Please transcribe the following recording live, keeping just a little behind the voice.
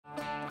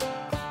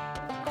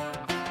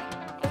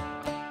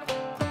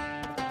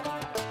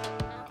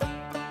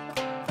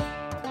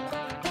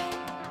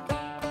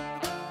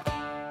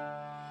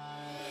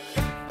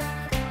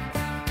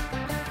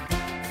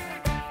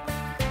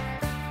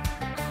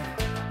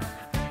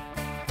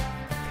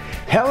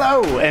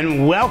Hello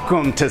and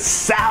welcome to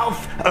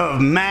South of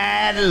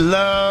Mad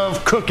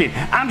Love Cooking.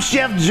 I'm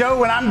Chef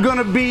Joe and I'm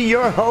gonna be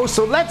your host,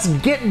 so let's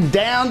get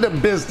down to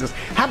business.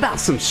 How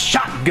about some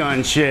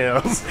shotgun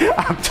shells?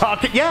 I'm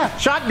talking, yeah,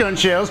 shotgun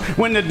shells.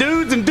 When the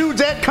dudes and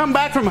dudettes come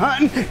back from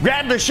hunting,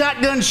 grab their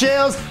shotgun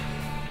shells,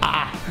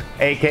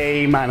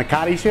 aka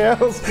manicotti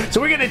shells. So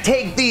we're gonna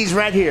take these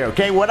right here,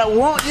 okay? What I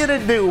want you to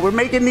do, we're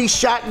making these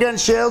shotgun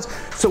shells,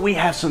 so we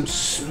have some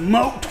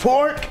smoked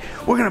pork.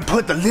 We're gonna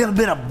put a little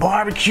bit of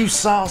barbecue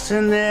sauce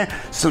in there,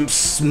 some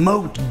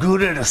smoked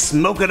Gouda to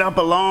smoke it up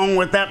along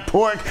with that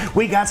pork.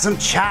 We got some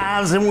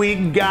chives and we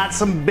got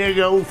some big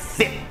old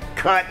thick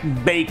cut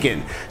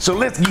bacon. So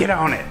let's get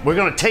on it. We're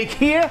gonna take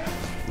here,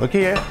 look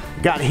here,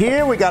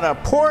 we got our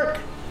pork.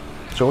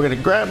 So we're gonna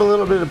grab a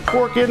little bit of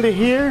pork into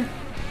here,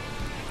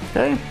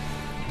 okay?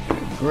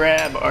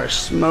 Grab our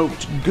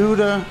smoked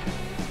Gouda.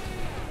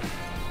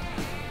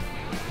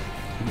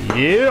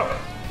 Yeah,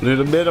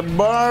 little bit of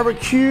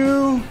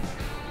barbecue.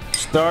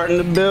 Starting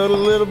to build a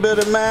little bit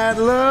of mad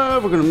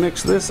love. We're gonna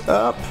mix this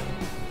up.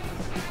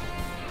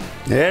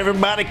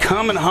 Everybody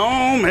coming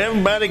home,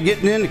 everybody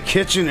getting in the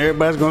kitchen,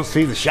 everybody's gonna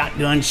see the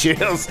shotgun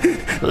shells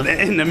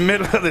in the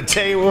middle of the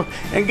table.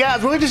 And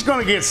guys, we're just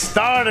gonna get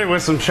started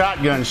with some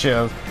shotgun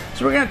shells.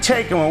 So we're gonna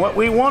take them, and what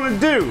we wanna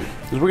do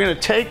is we're gonna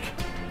take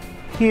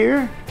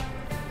here,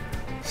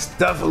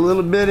 stuff a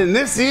little bit in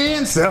this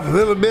end, stuff a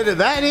little bit of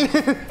that in.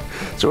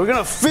 So we're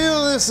gonna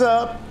fill this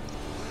up.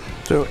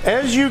 So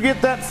as you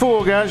get that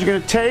full, guys, you're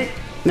gonna take,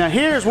 now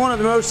here's one of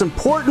the most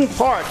important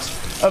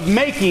parts of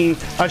making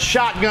a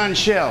shotgun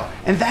shell,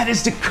 and that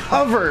is to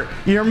cover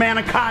your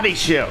manicotti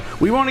shell.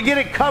 We wanna get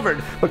it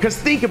covered because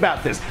think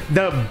about this,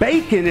 the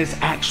bacon is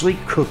actually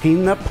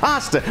cooking the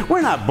pasta.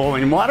 We're not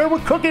boiling water, we're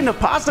cooking the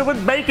pasta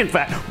with bacon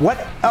fat.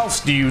 What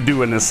else do you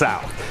do in the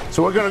South?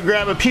 So we're gonna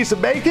grab a piece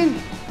of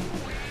bacon,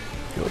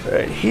 go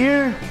right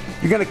here.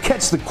 You're gonna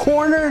catch the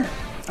corner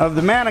of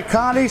the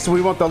manicotti, so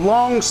we want the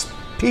long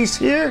piece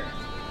here.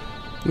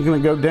 You're gonna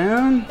go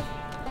down,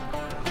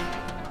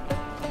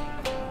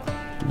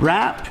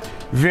 wrap.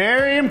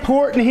 Very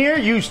important here,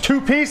 use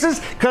two pieces,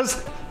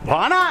 because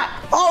why not?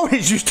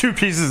 Always use two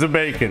pieces of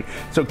bacon.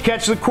 So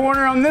catch the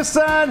corner on this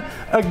side.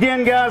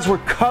 Again, guys, we're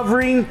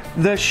covering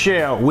the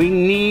shell. We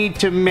need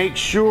to make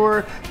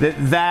sure that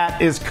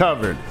that is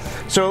covered.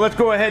 So let's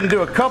go ahead and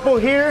do a couple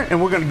here,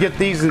 and we're gonna get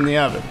these in the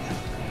oven.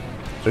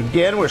 So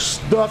again, we're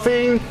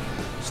stuffing.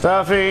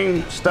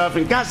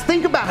 Guys,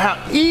 think about how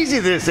easy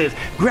this is.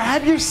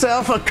 Grab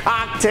yourself a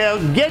cocktail,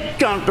 get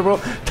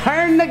comfortable,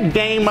 turn the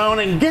game on,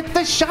 and get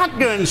the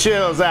shotgun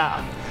shells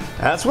out.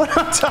 That's what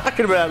I'm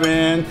talking about,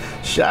 man.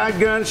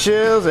 Shotgun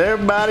shells,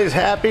 everybody's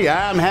happy,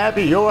 I'm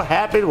happy, you're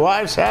happy,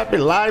 wife's happy,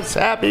 life's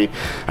happy.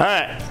 All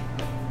right,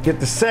 get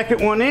the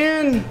second one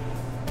in.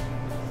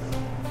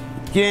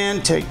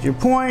 Again, take your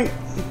point.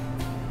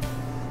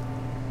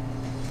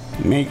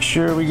 Make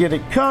sure we get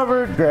it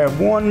covered. Grab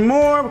one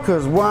more,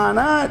 because why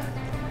not?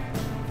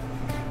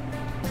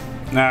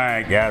 All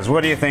right, guys,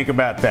 what do you think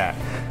about that?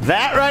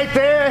 That right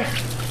there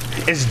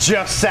is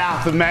just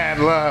south of Mad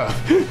Love.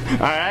 All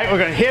right, we're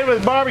gonna hit it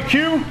with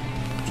barbecue.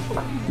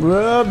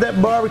 Rub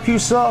that barbecue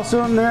sauce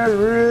on there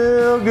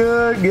real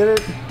good. Get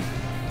it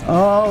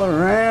all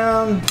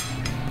around.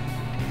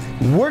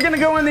 We're gonna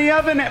go in the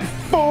oven at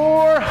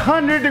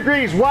 400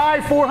 degrees.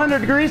 Why 400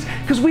 degrees?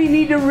 Because we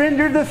need to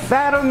render the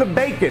fat on the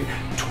bacon.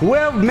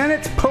 12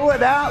 minutes, pull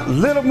it out,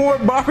 little more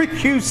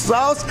barbecue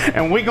sauce,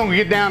 and we're gonna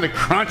get down to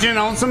crunching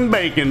on some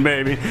bacon,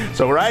 baby.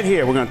 So right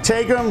here, we're gonna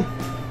take them,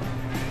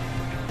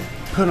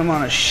 put them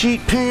on a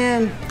sheet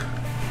pan,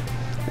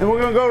 and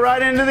we're gonna go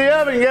right into the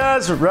oven,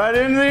 guys, right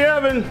into the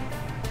oven.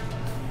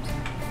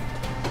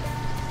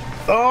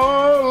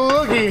 Oh,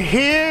 looky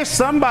here,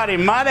 somebody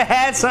might have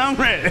had some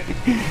ready.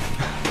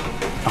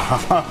 I'm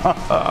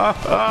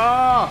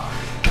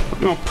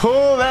gonna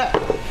pull that.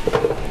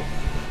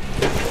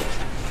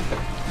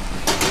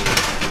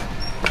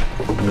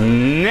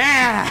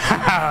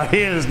 Now,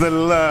 here's the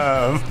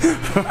love.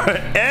 For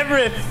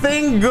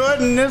everything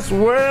good in this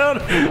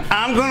world,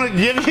 I'm gonna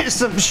give you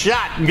some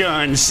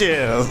shotgun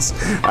shells.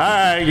 All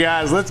right,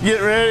 guys, let's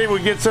get ready.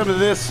 We'll get some of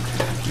this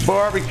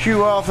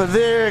barbecue off of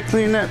there,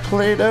 clean that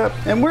plate up.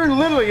 And we're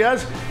literally,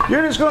 guys,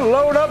 you're just gonna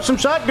load up some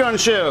shotgun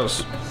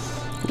shells.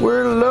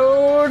 We're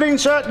loading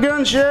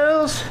shotgun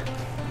shells.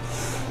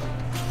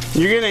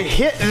 You're gonna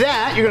hit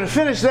that, you're gonna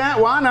finish that,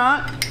 why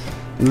not?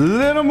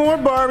 Little more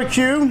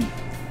barbecue.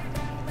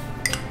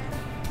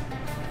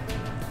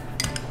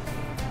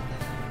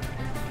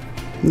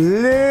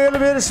 Little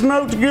bit of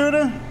smoked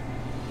Gouda.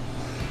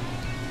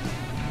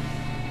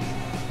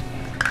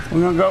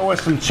 We're gonna go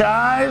with some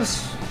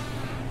chives.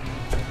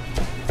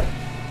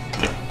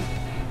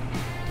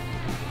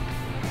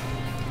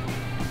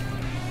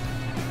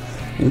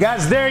 And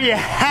guys, there you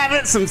have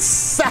it, some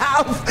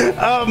South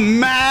of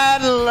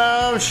Mad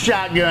Love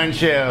shotgun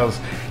shells.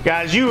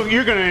 Guys,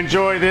 you're gonna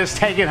enjoy this.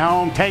 Take it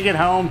home, take it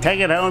home, take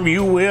it home.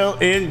 You will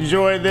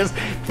enjoy this.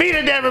 Feed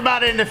it to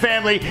everybody in the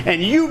family,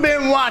 and you've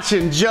been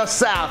watching Just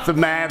South of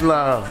Mad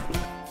Love.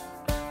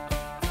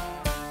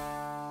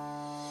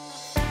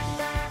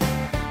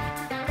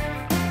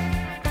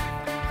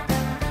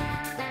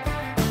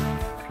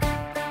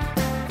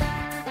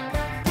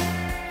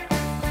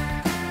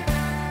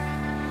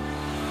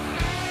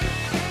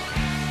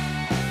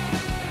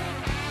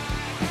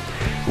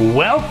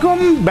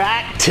 Welcome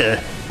back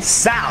to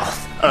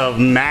South of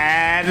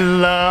Mad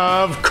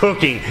Love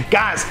Cooking.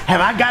 Guys,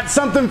 have I got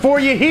something for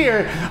you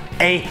here?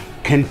 A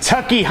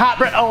Kentucky hot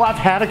bread. Oh, I've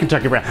had a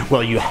Kentucky bread.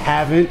 Well, you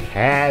haven't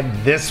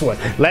had this one.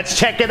 Let's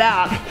check it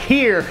out.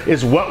 Here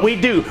is what we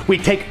do. We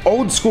take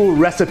old school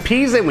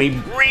recipes and we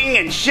bring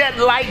and shed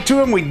light to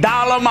them. We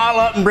dial them all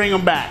up and bring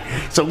them back.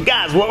 So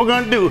guys, what we're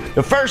gonna do,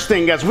 the first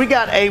thing, guys, we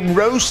got a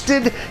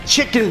roasted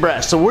chicken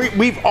breast. So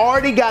we've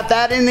already got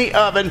that in the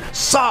oven.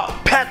 Salt,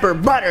 pepper,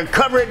 butter,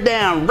 cover it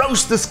down,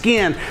 roast the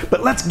skin.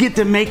 But let's get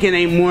to making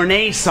a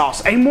Mornay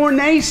sauce. A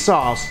Mornay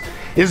sauce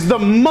is the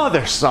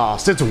mother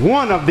sauce. It's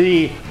one of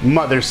the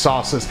mother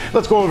sauces.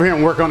 Let's go over here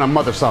and work on a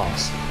mother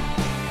sauce.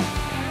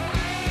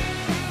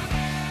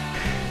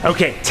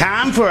 Okay,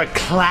 time for a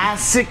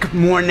classic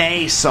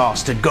Mornay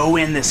sauce to go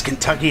in this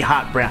Kentucky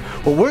hot brown.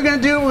 What we're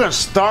gonna do, we're gonna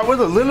start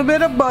with a little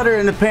bit of butter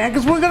in the pan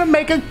because we're gonna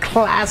make a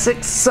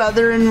classic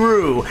Southern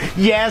roux.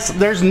 Yes,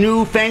 there's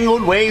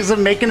newfangled ways of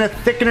making a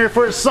thickener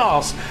for a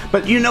sauce,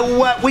 but you know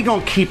what? We're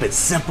gonna keep it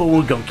simple,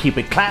 we're gonna keep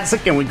it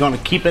classic, and we're gonna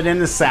keep it in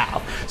the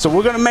South. So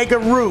we're gonna make a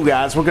roux,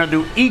 guys. We're gonna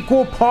do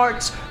equal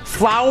parts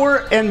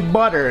flour and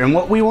butter, and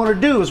what we want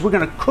to do is we're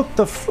going to cook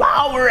the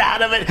flour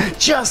out of it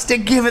just to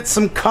give it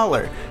some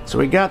color. So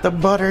we got the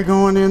butter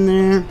going in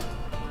there.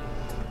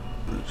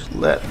 Just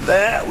let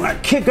that, we're going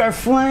to kick our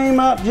flame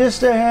up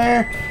just a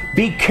hair.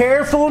 Be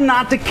careful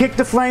not to kick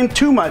the flame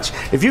too much.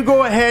 If you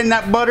go ahead and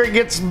that butter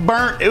gets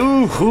burnt,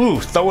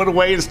 throw it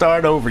away and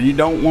start over. You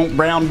don't want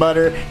brown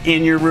butter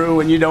in your roux,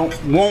 and you don't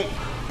want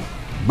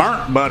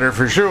burnt butter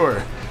for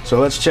sure. So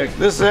let's check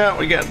this out.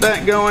 We got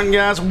that going,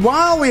 guys.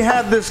 While we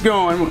have this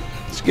going,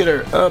 let's get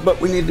our,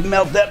 but we need to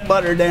melt that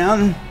butter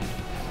down.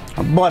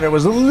 Our butter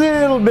was a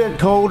little bit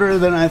colder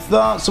than I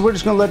thought, so we're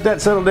just gonna let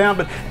that settle down.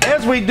 But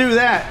as we do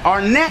that,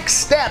 our next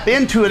step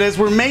into it as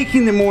we're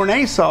making the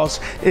Mornay sauce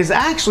is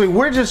actually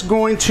we're just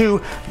going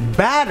to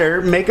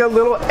make a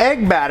little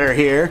egg batter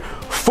here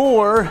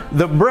for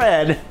the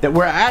bread that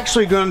we're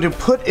actually going to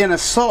put in a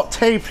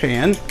saute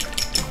pan.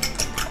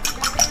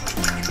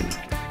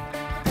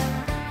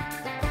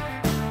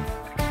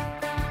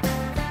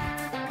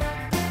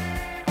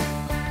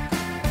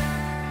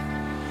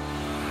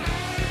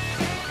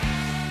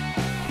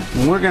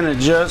 We're gonna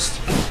just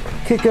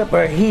kick up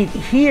our heat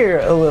here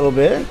a little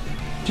bit,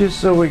 just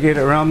so we get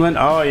it rumbling.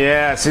 Oh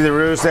yeah, see the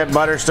roux, that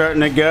butter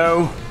starting to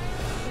go?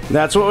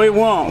 That's what we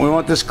want. We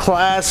want this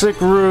classic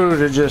roux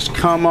to just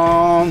come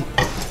on,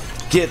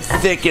 get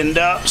thickened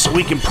up so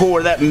we can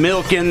pour that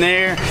milk in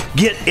there,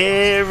 get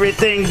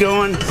everything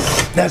going.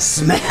 The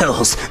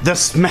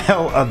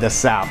smell of the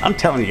South. I'm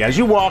telling you guys,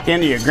 you walk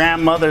into your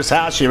grandmother's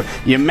house,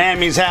 your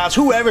mammy's house,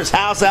 whoever's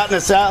house out in the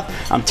South,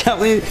 I'm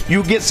telling you,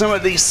 you get some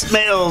of these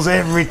smells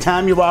every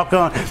time you walk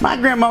on. My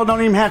grandma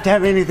don't even have to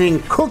have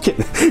anything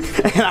cooking.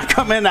 And I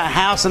come in the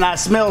house and I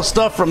smell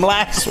stuff from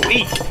last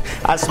week.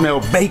 I smell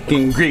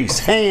bacon grease,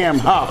 ham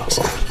hocks,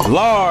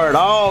 lard,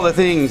 all the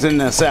things in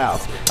the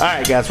South. All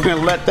right, guys, we're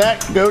gonna let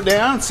that go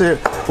down. So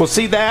we'll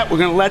see that. We're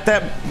gonna let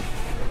that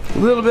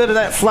little bit of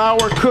that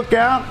flour cook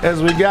out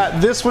as we got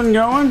this one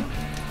going.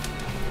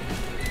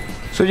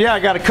 So yeah, I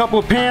got a couple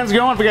of pans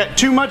going. If we got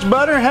too much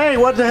butter, hey,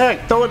 what the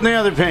heck, throw it in the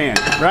other pan,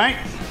 right?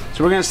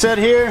 So we're gonna set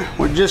here,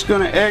 we're just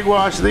gonna egg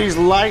wash these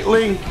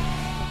lightly.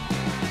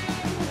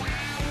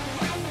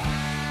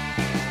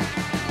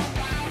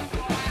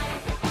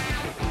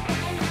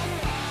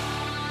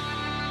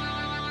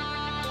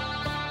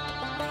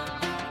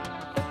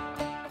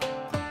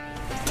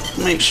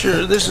 Make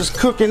sure this is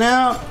cooking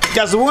out.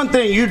 Guys, the one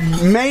thing, you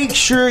make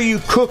sure you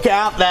cook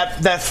out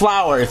that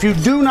flour. If you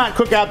do not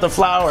cook out the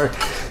flour,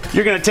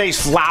 you're gonna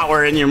taste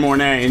flour in your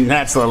Mornay, and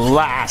that's the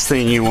last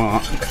thing you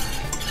want.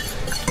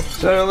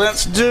 So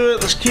let's do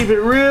it, let's keep it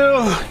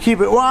real,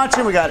 keep it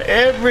watching. We got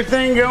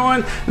everything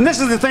going. And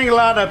this is the thing a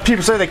lot of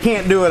people say they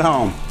can't do at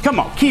home. Come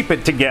on, keep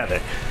it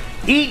together.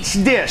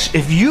 Each dish,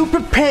 if you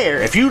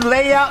prepare, if you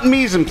lay out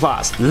mise en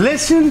place,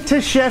 listen to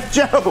Chef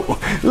Joe.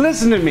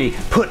 Listen to me.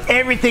 Put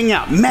everything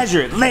out,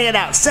 measure it, lay it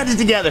out, set it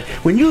together.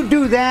 When you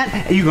do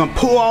that, you're gonna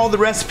pull all the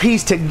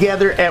recipes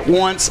together at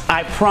once.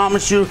 I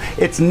promise you,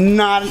 it's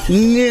not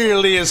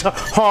nearly as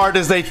hard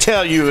as they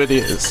tell you it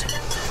is.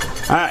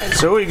 All right,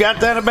 so we got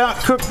that about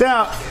cooked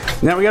out.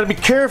 Now we gotta be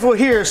careful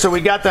here. So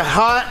we got the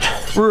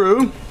hot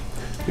roux,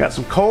 got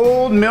some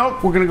cold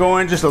milk. We're gonna go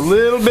in just a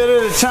little bit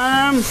at a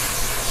time.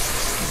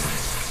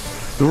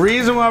 The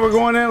reason why we're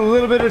going in a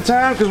little bit of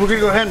time, because we're going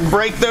to go ahead and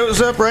break those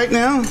up right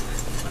now.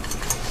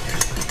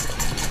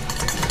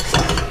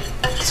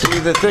 See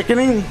the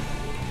thickening?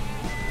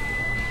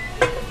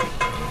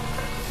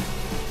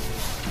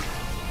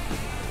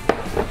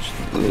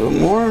 Just a little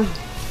more.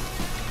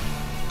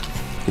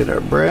 Get our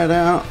bread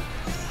out.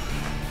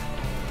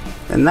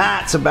 And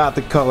that's about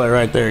the color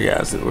right there,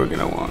 guys, that we're going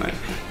to want it.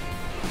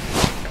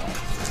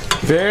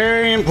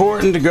 Very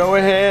important to go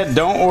ahead,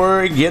 don't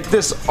worry, get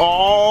this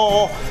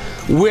all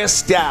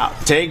whisked out.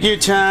 Take your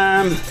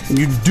time.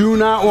 You do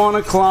not want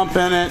a clump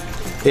in it.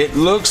 It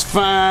looks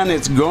fine.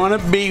 It's going to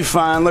be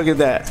fine. Look at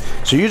that.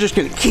 So you're just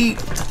going to keep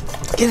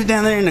Get it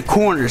down there in the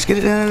corners. Get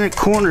it down there in the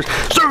corners.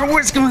 Start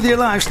whisking with your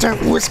life. Start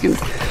whisking.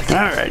 All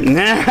right,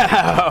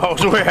 now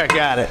is where I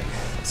got it.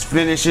 Let's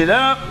finish it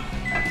up.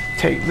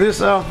 Take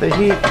this off the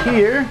heat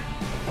here.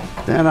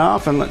 That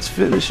off, and let's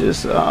finish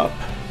this up.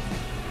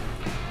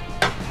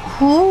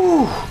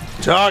 Whew.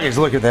 Doggies,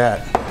 look at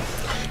that.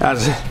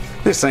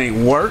 This ain't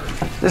work.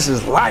 This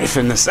is life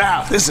in the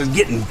South. This is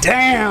getting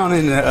down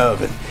in the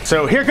oven.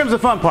 So here comes the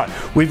fun part.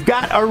 We've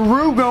got our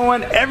roux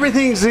going.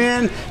 Everything's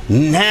in.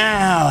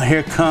 Now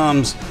here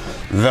comes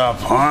the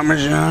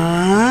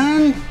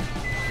Parmesan.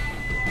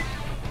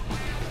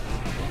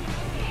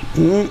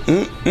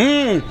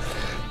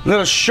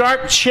 Little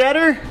sharp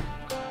cheddar.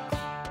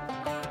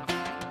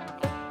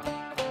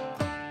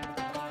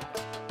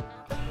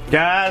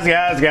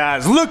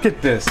 Guys, look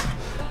at this.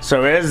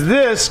 So as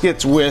this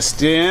gets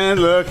whisked in,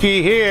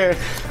 looky here,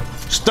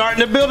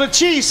 starting to build a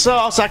cheese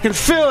sauce. I can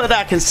feel it,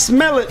 I can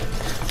smell it.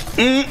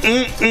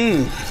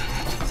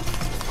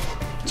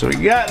 So we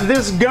got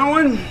this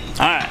going.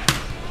 All right,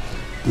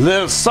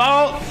 little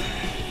salt,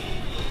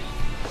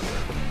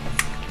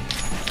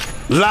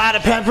 lot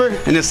of pepper.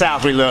 In the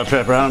South, we love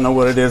pepper. I don't know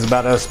what it is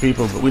about us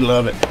people, but we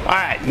love it. All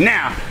right,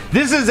 now,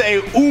 this is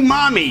a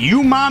umami,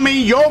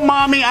 yo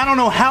mommy, I don't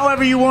know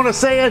however you want to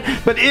say it,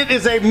 but it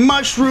is a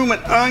mushroom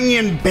and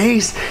onion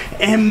base,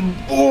 and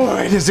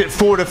boy, does it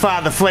fortify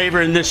the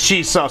flavor in this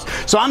cheese sauce.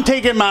 So I'm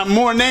taking my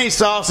Mornay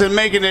sauce and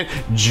making it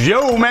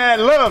Joe Mad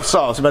Love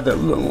sauce. About that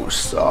little more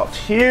salt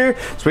here.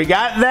 So we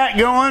got that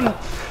going.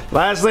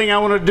 Last thing I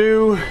want to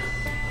do,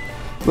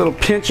 a little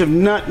pinch of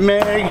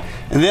nutmeg,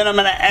 and then I'm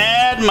going to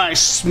add my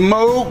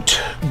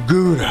smoked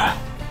Gouda.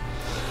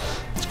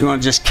 It's going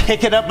to just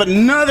kick it up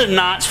another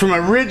notch from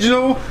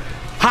original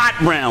hot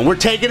brown. We're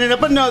taking it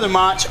up another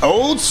notch,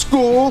 old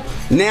school.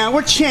 Now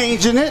we're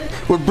changing it.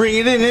 We're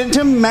bringing it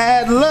into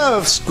Mad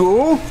Love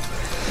school.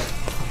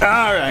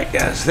 All right,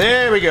 guys,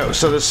 there we go.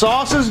 So the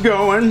sauce is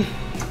going.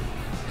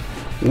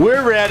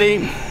 We're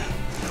ready.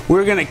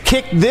 We're gonna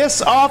kick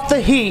this off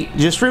the heat.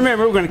 Just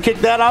remember, we're gonna kick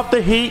that off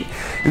the heat,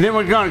 and then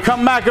we're gonna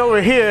come back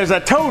over here. As I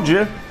told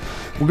you,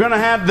 we're gonna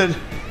have the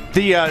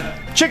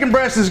chicken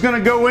breast is gonna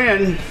go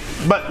in,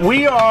 but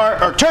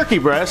or turkey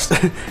breast,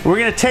 we're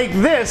gonna take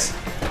this,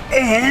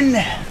 and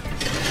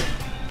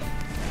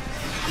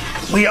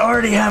we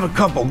already have a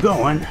couple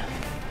going.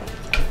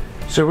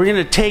 So we're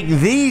gonna take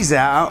these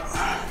out.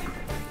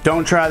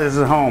 Don't try this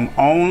at home.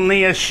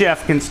 Only a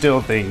chef can steal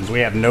things. We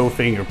have no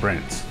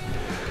fingerprints.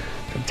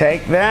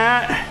 Take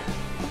that.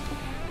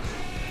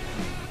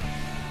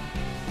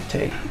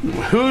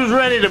 Who's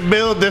ready to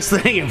build this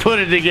thing and put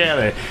it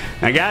together?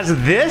 Now guys,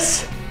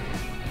 this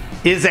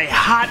is a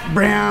hot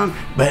brown,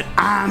 but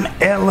I'm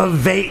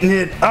elevating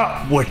it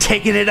up. We're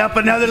taking it up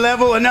another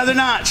level, another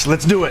notch.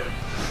 Let's do it.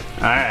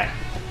 All right,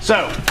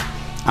 so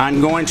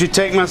I'm going to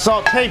take my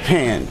saute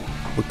pan.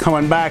 We're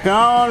coming back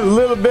on a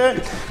little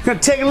bit. Gonna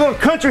take a little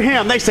country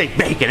ham. They say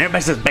bacon,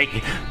 everybody says bacon.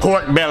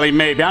 Pork belly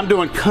maybe. I'm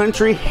doing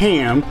country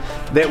ham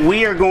that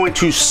we are going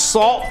to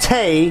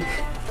saute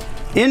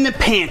in the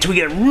pan till we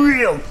get a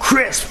real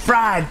crisp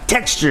fried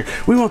texture.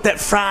 We want that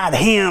fried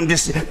ham,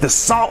 just the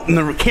salt and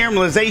the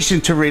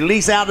caramelization to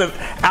release out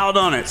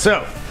on it.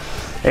 So,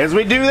 as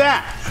we do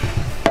that,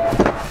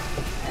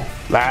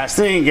 last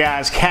thing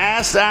guys,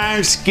 cast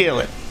iron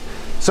skillet.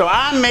 So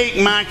I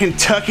make my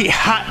Kentucky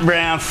hot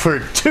brown for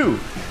two,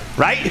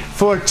 right?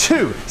 For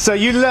two. So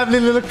you lovely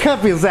little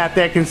couples out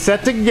there can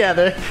sit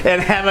together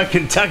and have a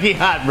Kentucky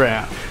hot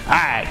brown. All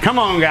right, come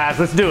on guys,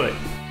 let's do it.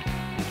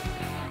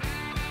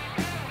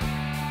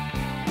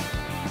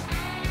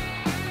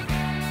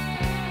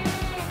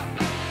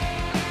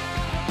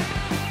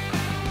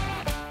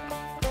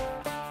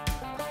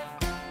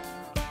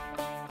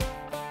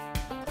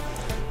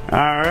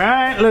 All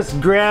right, let's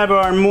grab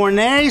our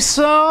Mornay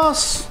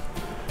sauce.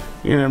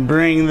 You're gonna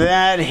bring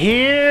that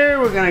here.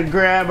 We're gonna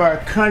grab our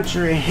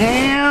country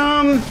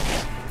ham.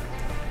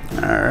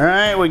 All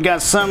right, we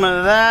got some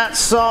of that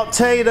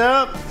sauteed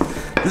up.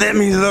 Let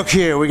me look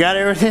here. We got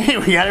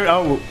everything. We got it.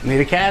 Oh, need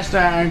a cast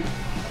iron.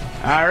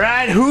 All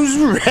right, who's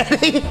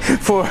ready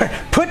for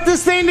put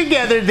this thing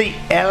together? The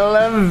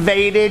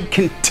elevated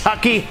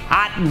Kentucky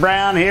hot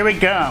brown. Here we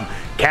come.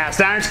 Cast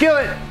iron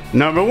skillet.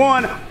 Number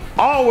one.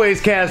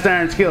 Always cast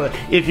iron skillet.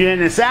 If you're in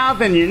the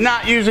South and you're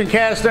not using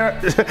cast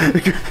iron,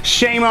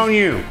 shame on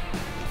you.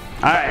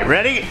 All right,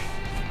 ready?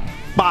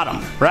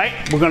 Bottom, right?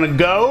 We're gonna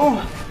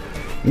go.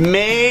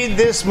 Made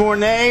this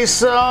Mornay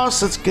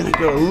sauce. It's gonna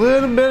go a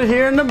little bit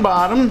here in the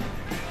bottom.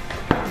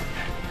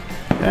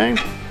 Okay.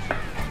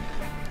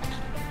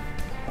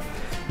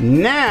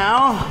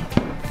 Now,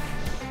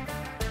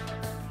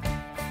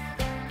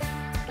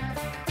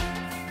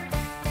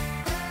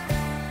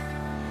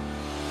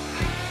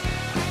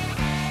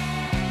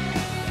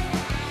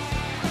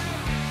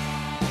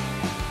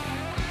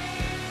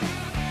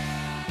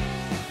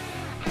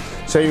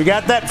 so you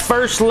got that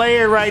first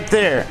layer right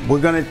there.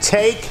 We're gonna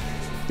take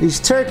these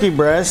turkey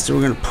breasts,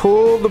 we're gonna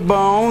pull the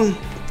bone.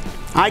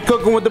 I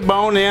cook them with the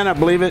bone in. I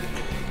believe it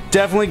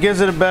definitely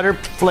gives it a better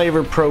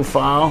flavor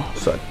profile.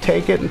 So I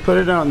take it and put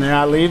it on there.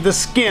 I leave the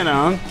skin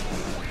on.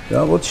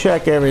 Double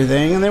check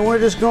everything, and then we're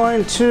just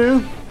going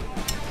to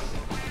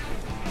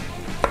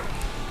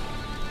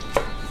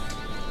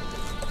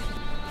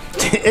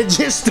it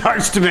just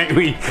starts to make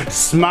me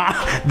smile.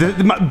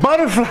 My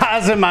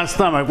butterflies in my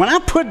stomach. When I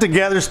put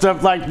together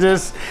stuff like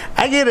this,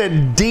 I get a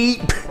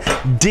deep,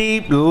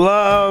 deep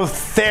love.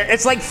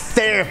 It's like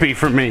therapy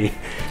for me.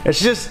 It's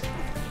just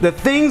the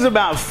things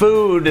about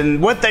food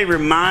and what they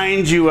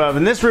remind you of.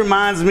 And this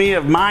reminds me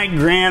of my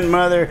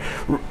grandmother.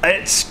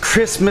 It's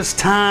Christmas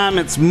time,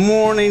 it's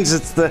mornings,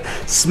 it's the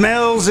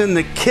smells in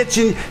the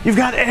kitchen. You've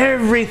got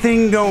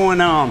everything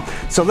going on.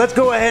 So let's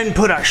go ahead and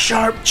put our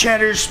sharp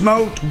cheddar,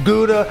 smoked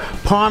Gouda,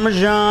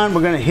 Parmesan.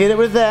 We're gonna hit it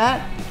with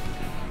that.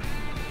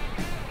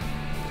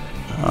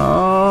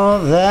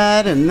 All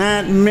that and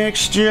that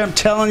mixture. I'm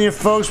telling you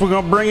folks, we're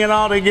gonna bring it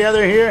all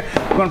together here.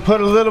 We're gonna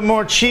put a little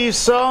more cheese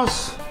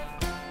sauce.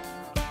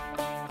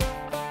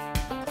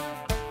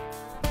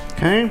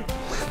 Okay,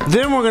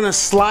 then we're gonna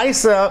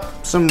slice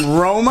up some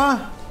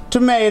Roma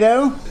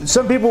tomato.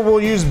 Some people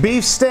will use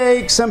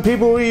beefsteak, some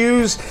people will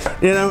use,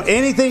 you know,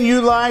 anything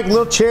you like,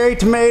 little cherry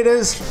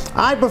tomatoes.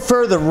 I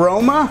prefer the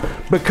Roma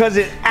because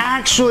it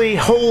actually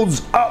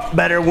holds up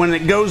better when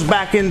it goes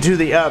back into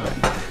the oven.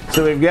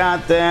 So we've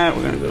got that,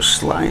 we're gonna go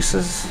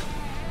slices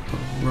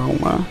of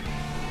Roma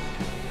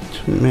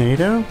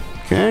tomato,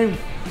 okay.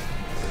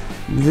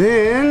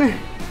 Then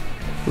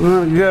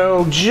we're gonna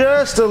go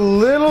just a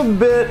little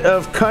bit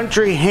of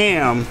country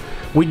ham.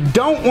 We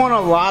don't want a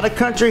lot of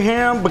country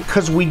ham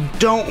because we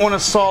don't want to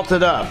salt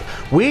it up.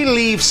 We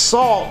leave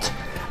salt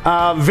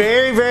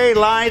very, very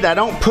light. I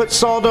don't put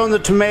salt on the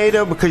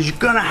tomato because you're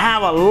gonna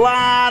have a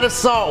lot of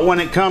salt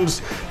when it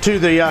comes to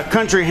the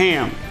country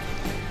ham.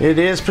 It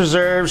is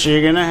preserved, so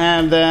you're gonna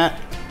have that.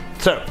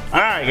 So,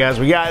 all right guys,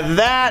 we got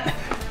that.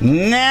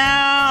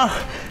 Now,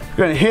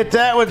 we're gonna hit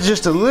that with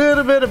just a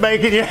little bit of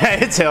bacon.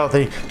 Yeah, it's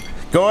healthy.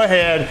 Go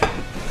ahead,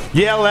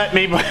 yell at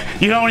me, but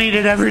you don't eat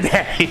it every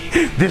day.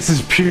 This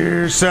is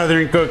pure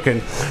Southern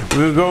cooking.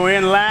 We'll go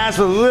in last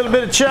with a little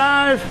bit of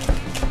chive.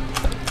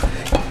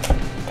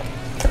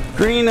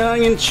 Green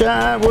onion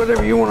chive,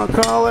 whatever you want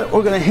to call it.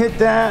 We're gonna hit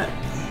that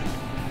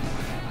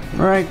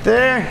right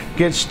there.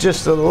 Gets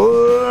just the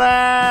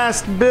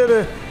last bit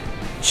of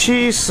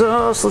cheese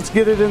sauce. Let's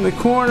get it in the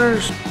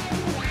corners.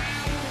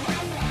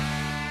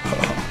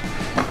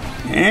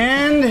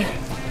 And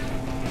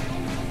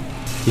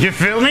you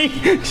feel me?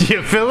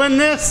 You feeling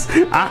this?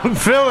 I'm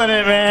feeling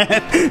it, man.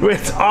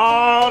 It's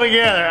all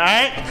together, all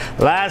right?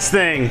 Last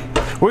thing.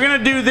 We're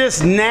gonna do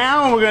this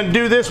now, and we're gonna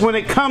do this when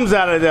it comes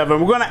out of the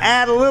oven. We're gonna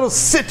add a little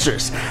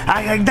citrus.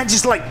 That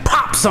just like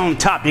pops on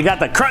top. You got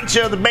the crunch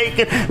of the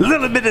bacon, a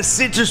little bit of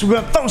citrus. We're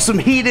gonna throw some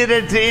heat in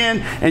at the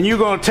end, and you're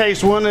gonna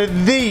taste one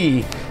of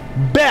the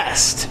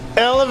best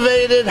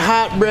elevated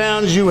hot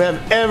browns you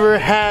have ever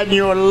had in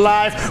your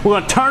life.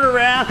 We're gonna turn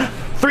around.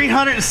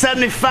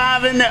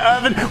 375 in the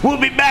oven. We'll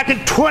be back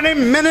in 20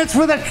 minutes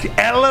with an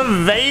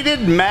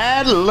elevated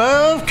Mad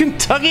Love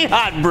Kentucky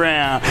Hot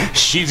Brown.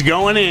 She's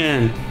going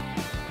in.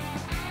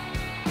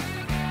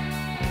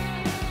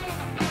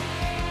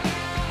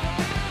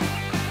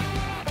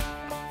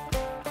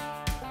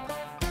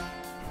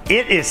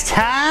 It is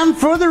time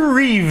for the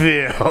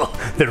reveal.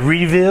 The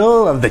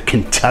reveal of the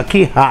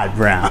Kentucky Hot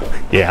Brown.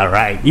 Yeah,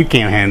 right. You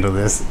can't handle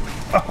this.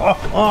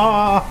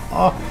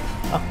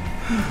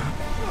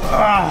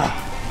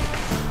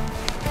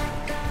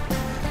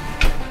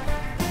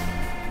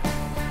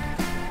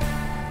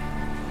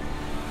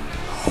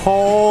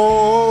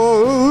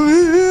 Holy.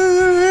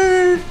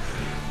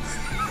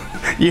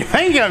 You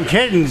think I'm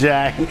kidding,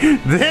 Jack?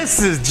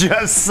 This is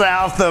just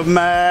south of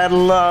Mad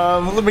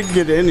Love. Let me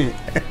get in here.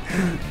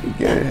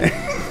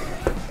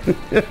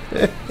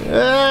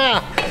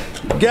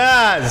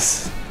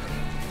 Guys,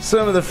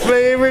 some of the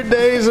favorite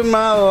days of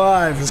my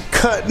life is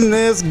cutting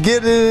this,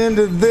 getting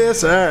into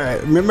this. All right,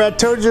 remember I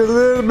told you a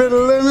little bit of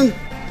lemon?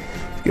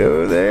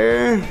 Go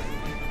there,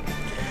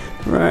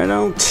 right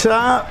on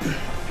top.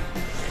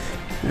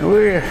 And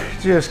we're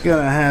just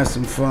gonna have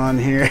some fun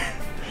here.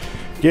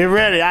 Get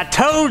ready. I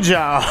told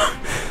y'all,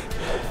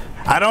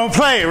 I don't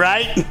play,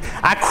 right?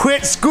 I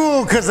quit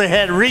school because they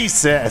had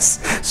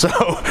recess. So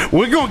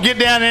we're gonna get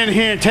down in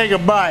here and take a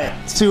bite.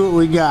 See what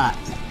we got.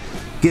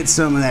 Get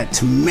some of that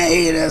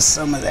tomato,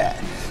 some of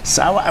that.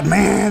 So,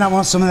 man, I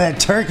want some of that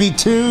turkey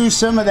too,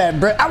 some of that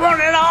bread. I want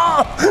it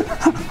all.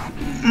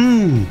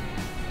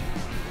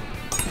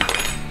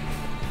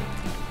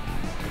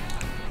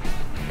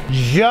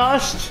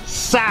 Just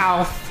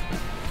south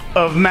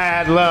of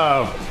Mad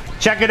Love.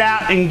 Check it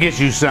out and get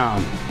you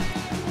some.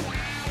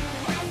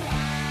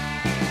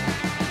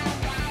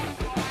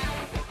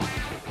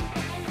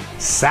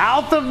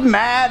 South of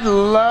Mad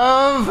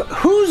Love,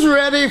 who's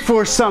ready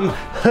for some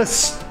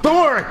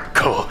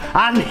historical,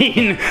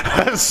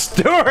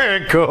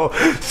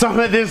 some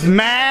of this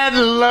Mad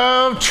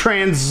Love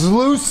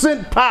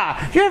translucent pie?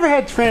 Have you ever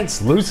had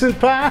translucent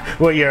pie?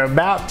 Well, you're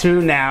about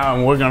to now,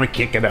 and we're gonna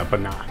kick it up a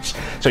notch.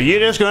 So you're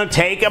just gonna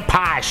take a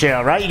pie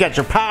shell, right? You got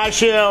your pie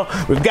shell,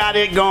 we've got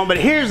it going, but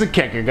here's the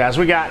kicker, guys.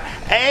 We got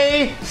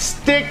a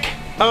stick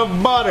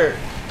of butter.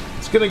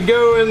 It's gonna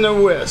go in the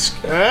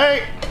whisk. All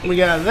right, we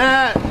got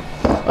that.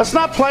 Let's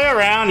not play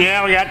around.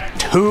 Yeah, we got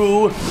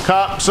 2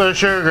 cups of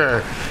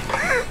sugar.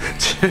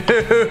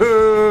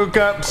 2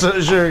 cups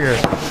of sugar.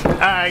 All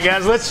right,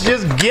 guys, let's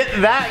just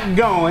get that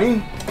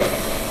going.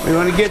 We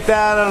want to get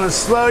that on a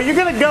slow. You're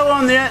going to go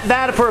on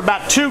that for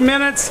about 2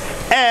 minutes.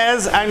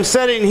 As I'm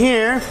sitting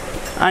here,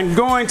 I'm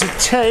going to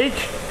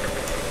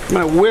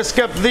whisk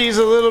up these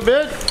a little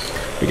bit.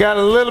 We got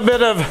a little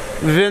bit of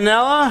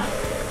vanilla.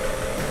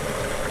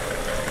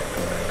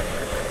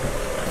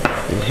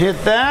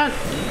 Hit that.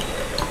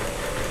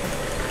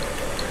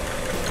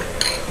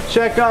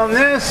 Check on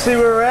this, see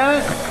where we're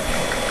at.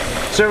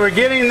 So we're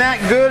getting that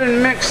good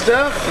and mixed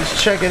up.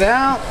 Let's check it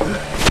out.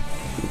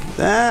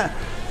 That.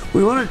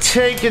 We want to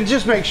take and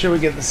just make sure we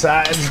get the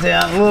sides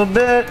down a little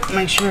bit.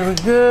 Make sure we're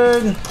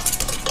good.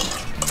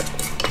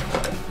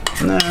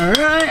 All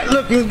right,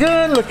 looking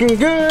good, looking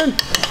good.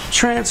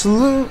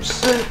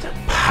 Translucent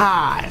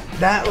pie.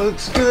 That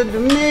looks good to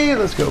me.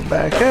 Let's go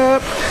back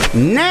up.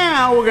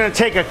 Now we're going to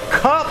take a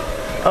cup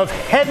of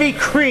heavy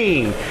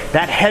cream.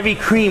 That heavy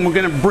cream, we're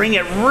gonna bring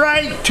it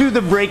right to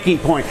the breaking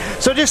point.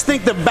 So just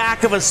think the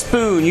back of a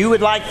spoon. You would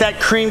like that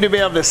cream to be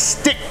able to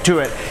stick to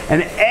it.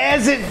 And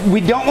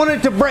we don't want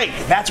it to break.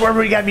 That's where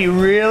we gotta be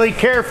really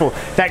careful.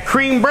 That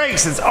cream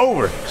breaks, it's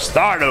over.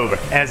 Start over,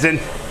 as in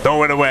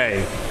throw it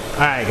away. All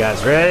right,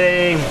 guys,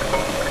 ready?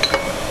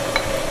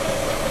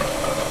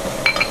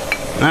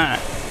 All right,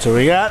 so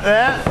we got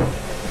that.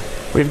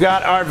 We've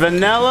got our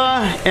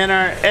vanilla and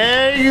our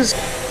eggs.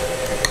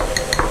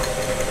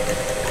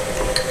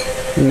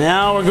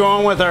 Now we're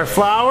going with our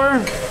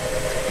flour.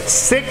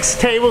 6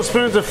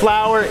 tablespoons of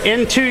flour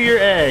into your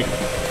egg.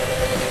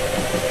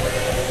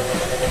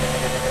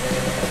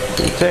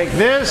 You take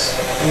this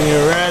and you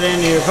right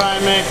into your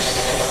pie mix.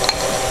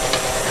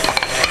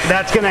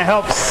 That's going to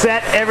help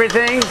set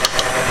everything.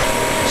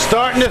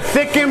 Starting to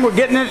thicken. We're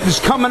getting it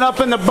just coming up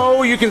in the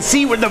bowl. You can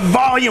see where the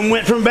volume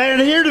went from down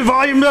here to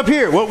volume up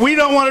here. What we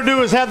don't want to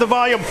do is have the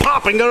volume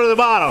pop and go to the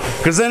bottom,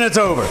 because then it's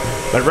over.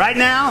 But right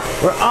now,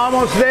 we're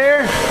almost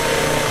there.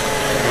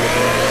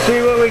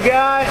 See what we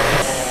got?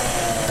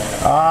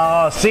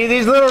 Oh, see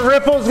these little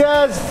ripples,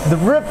 guys? The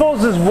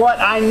ripples is what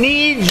I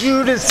need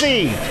you to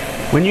see.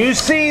 When you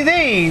see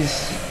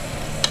these,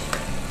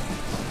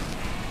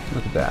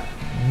 look at that.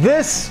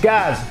 This,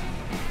 guys,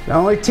 I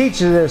only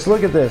teach you this.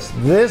 Look at this.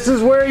 This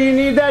is where you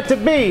need that to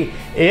be.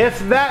 If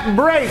that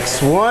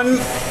breaks,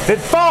 if it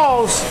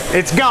falls,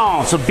 it's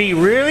gone. So be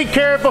really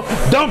careful.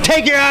 Don't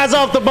take your eyes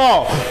off the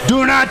ball.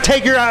 Do not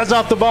take your eyes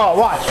off the ball.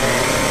 Watch.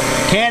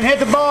 Can't hit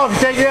the ball if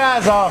you take your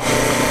eyes off.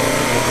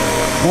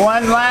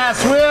 One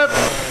last whip.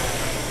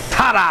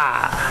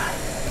 Ta-da!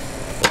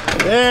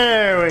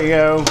 There we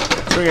go.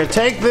 So we're going to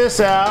take this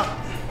out.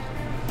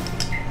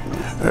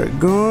 We're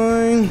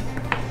going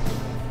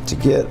to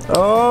get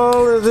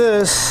all of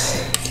this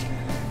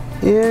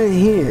in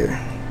here.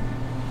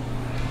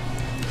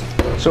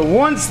 So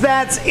once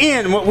that's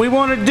in, what we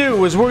want to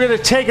do is we're going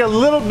to take a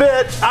little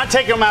bit, I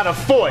take them out of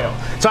foil.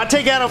 So I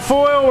take out a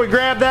foil, we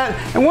grab that,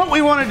 and what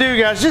we want to do,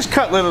 guys, just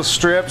cut little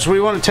strips. We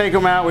want to take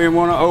them out, we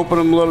want to open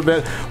them a little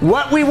bit.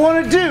 What we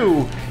want to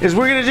do is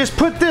we're going to just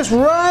put this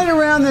right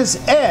around this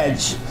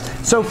edge.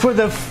 So for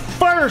the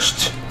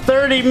first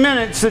 30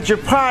 minutes that your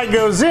pie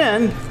goes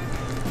in,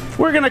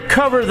 we're going to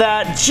cover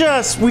that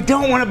we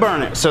don't want to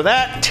burn it. So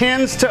that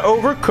tends to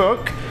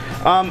overcook.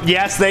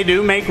 Yes, they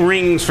do make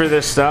rings for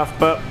this stuff,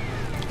 but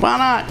why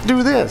not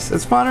do this?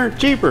 It's funner,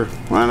 cheaper.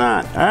 Why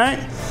not? All right.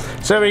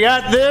 So we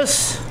got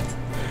this.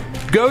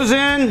 Goes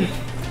in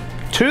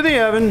to the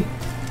oven.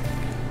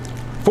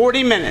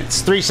 40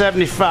 minutes,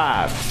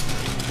 375.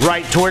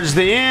 Right towards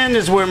the end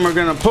is when we're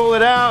going to pull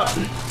it out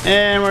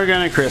and we're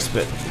going to crisp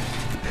it.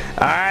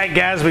 All right,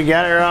 guys, we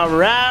got it all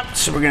wrapped.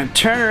 So we're going to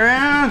turn it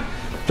around.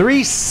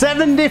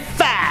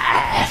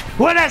 375.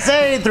 What'd I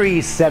say?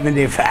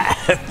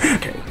 375.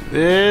 Okay.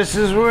 This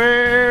is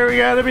where we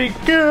got to be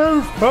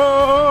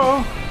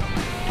careful.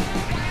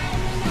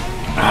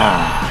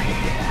 Ah,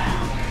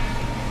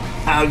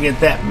 yeah. I'll get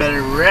that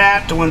better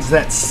wrapped once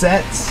that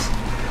sets.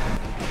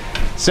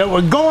 So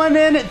we're going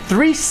in at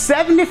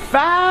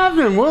 375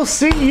 and we'll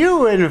see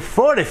you in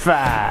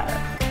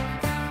 45.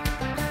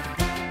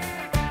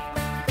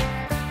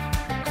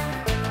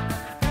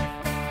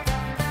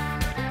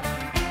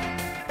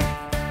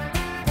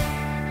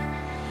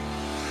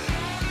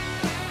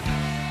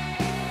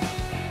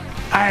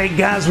 Alright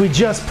guys, we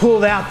just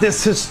pulled out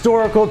this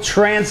historical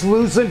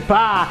translucent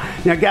pie.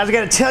 Now guys, I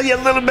gotta tell you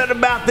a little bit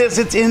about this.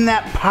 It's in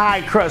that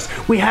pie crust.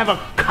 We have a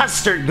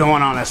custard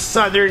going on, a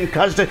southern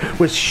custard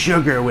with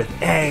sugar, with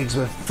eggs,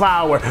 with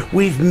flour.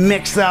 We've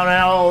mixed that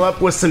all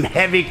up with some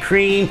heavy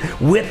cream,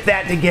 whipped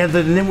that together,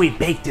 and then we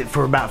baked it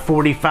for about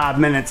 45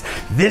 minutes.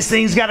 This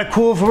thing's gotta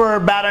cool for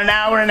about an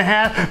hour and a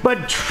half,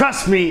 but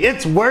trust me,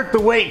 it's worth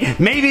the wait.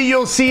 Maybe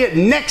you'll see it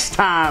next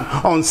time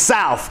on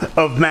South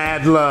of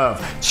Mad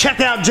Love. Check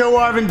out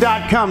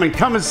JoeArvin.com and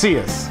come and see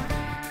us.